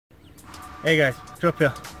Hey guys, Trup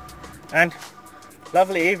here, and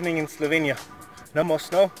lovely evening in Slovenia. No more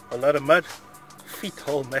snow, a lot of mud, feet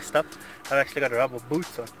all messed up. I've actually got rubber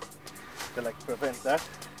boots on to like prevent that.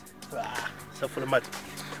 So full of mud.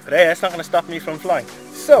 But hey, that's not going to stop me from flying.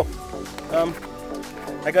 So,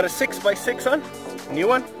 I got a 6x6 on, new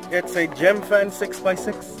one. It's a Gemfan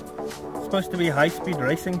 6x6. It's supposed to be a high-speed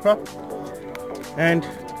racing prop, and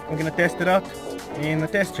I'm going to test it out in the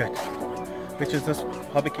test jet, which is this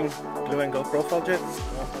Hobby King Blue and Gold profile jet.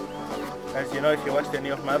 As you know, if you watched any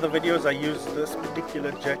of my other videos, I use this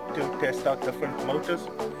particular jet to test out different motors,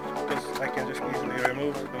 because I can just easily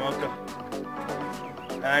remove the motor.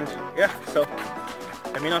 And yeah, so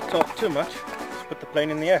let me not talk too much, just put the plane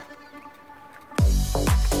in the air.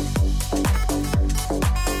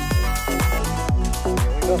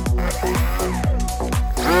 Here we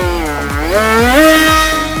go.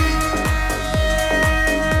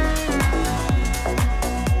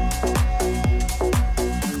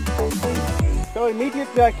 So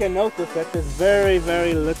immediately I can notice that there's very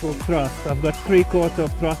little thrust. I've got 3/4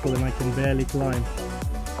 of throttle and I can barely climb.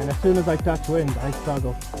 And as soon as I touch wind, I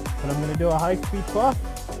struggle. But I'm going to do a high-speed pass.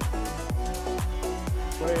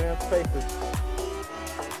 Where you have spaces.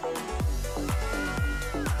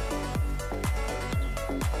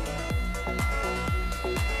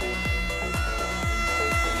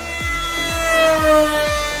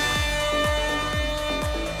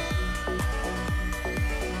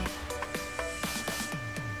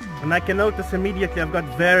 And I can notice immediately I've got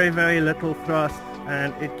very little thrust,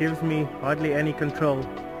 and it gives me hardly any control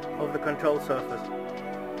of the control surface.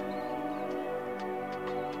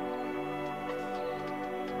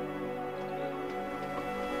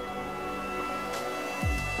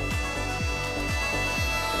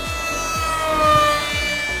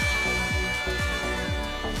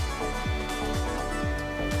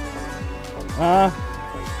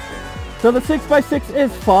 So the 6x6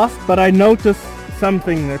 is fast, but I notice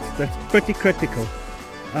something that's pretty critical.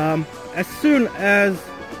 As soon as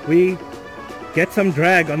we get some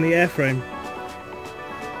drag on the airframe,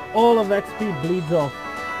 all of that speed bleeds off,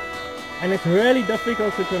 and it's really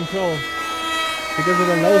difficult to control because of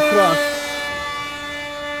the low thrust.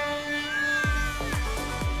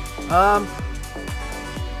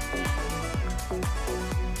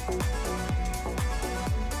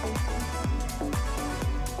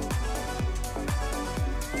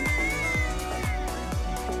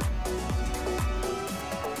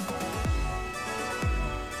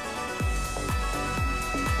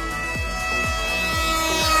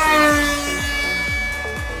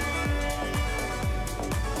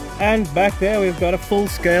 And back there we've got a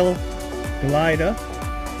full-scale glider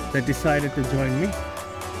that decided to join me.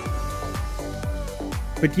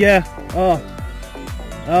 But yeah,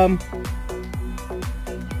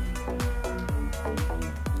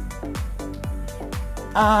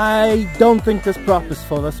 I don't think this prop is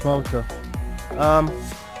for this motor.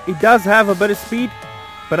 It does have a bit of speed,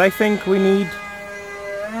 but I think we need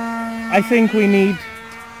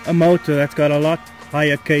a motor that's got a lot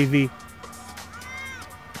higher kV.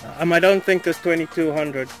 I don't think this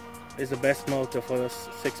 2200 is the best motor for this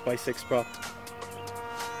 6x6 prop.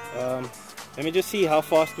 Let me just see how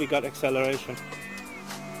fast we got acceleration.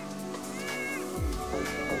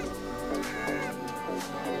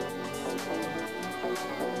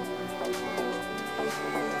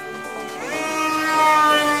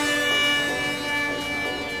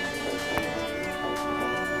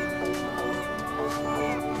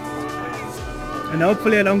 And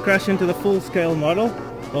hopefully I don't crash into the full-scale model.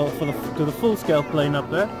 Well, to the full-scale plane up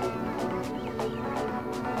there.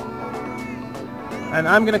 And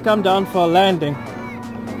I'm gonna come down for a landing.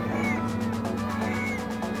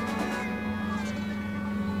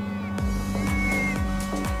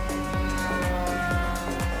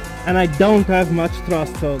 And I don't have much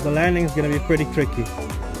thrust, so the landing is gonna be pretty tricky.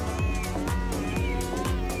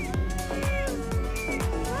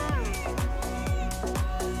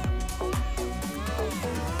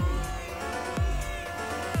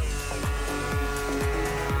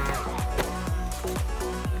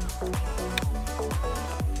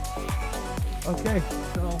 Okay,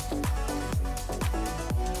 so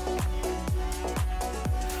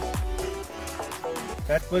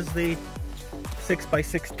that was the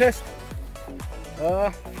 6x6 test.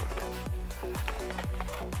 I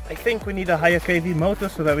think we need a higher kV motor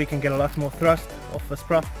so that we can get a lot more thrust off this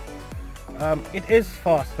prop. It is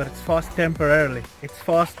fast, but it's fast temporarily. It's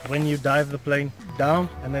fast when you dive the plane down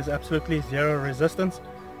and there's absolutely zero resistance.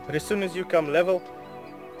 But as soon as you come level,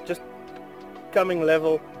 just coming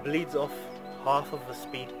level bleeds off half of the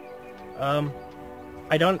speed.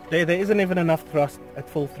 There isn't even enough thrust at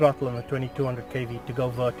full throttle on the 2200 kV to go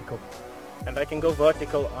vertical. and I can go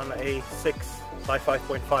vertical on a 6 by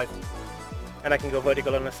 5.5, and I can go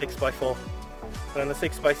vertical on a 6 by 4. But on the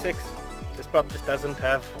 6 by 6, this prop just doesn't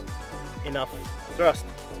have enough thrust.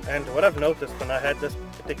 And what I've noticed when I had this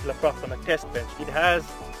particular prop on a test bench, it has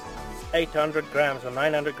 800 grams or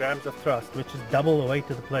 900 grams of thrust, which is double the weight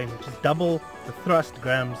of the plane, which is double the thrust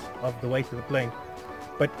grams of the weight of the plane.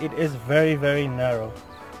 But it is very, very narrow.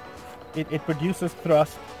 It produces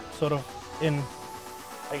thrust sort of in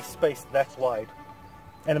a space that's wide,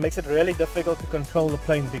 and it makes it really difficult to control the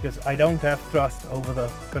plane because I don't have thrust over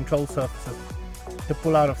the control surfaces to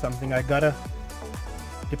pull out of something. I gotta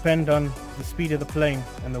depend on the speed of the plane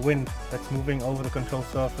and the wind that's moving over the control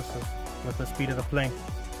surfaces with the speed of the plane,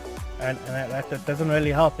 and that doesn't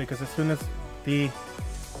really help, because as soon as the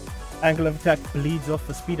angle of attack bleeds off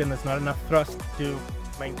the speed and there's not enough thrust to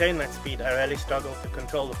maintain that speed, I really struggle to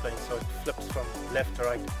control the plane, so it flips from left to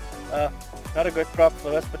right. Not a good prop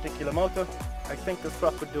for this particular motor. I think this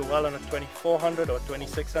prop would do well on a 2400 or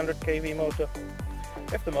 2600 kV motor,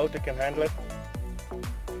 if the motor can handle it.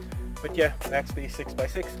 But yeah, that's the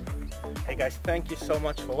 6x6. Hey guys, thank you so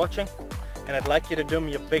much for watching, and I'd like you to do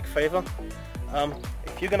me a big favor.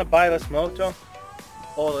 If you're gonna buy this motor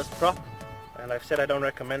or this prop, and I've said I don't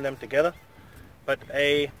recommend them together, but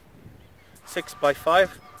a 6x5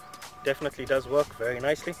 definitely does work very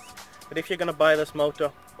nicely. But if you're gonna buy this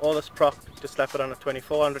motor or this prop to slap it on a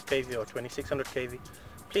 2400 kV or 2600 kV,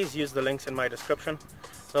 please use the links in my description.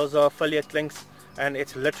 Those are affiliate links, and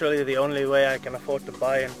it's literally the only way I can afford to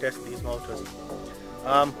buy and test these motors.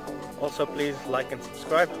 Also, please like and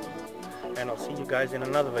subscribe, and I'll see you guys in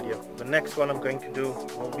another video. The next one I'm going to do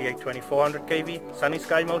will be a 2400 kV Sunny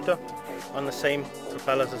Sky motor on the same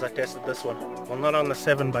propellers as I tested this one. Well, not on the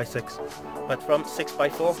 7x6, but from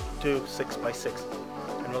 6x4 to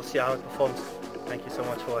 6x6, and we'll see how it performs. Thank you so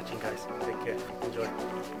much for watching, guys. Take care. Enjoy.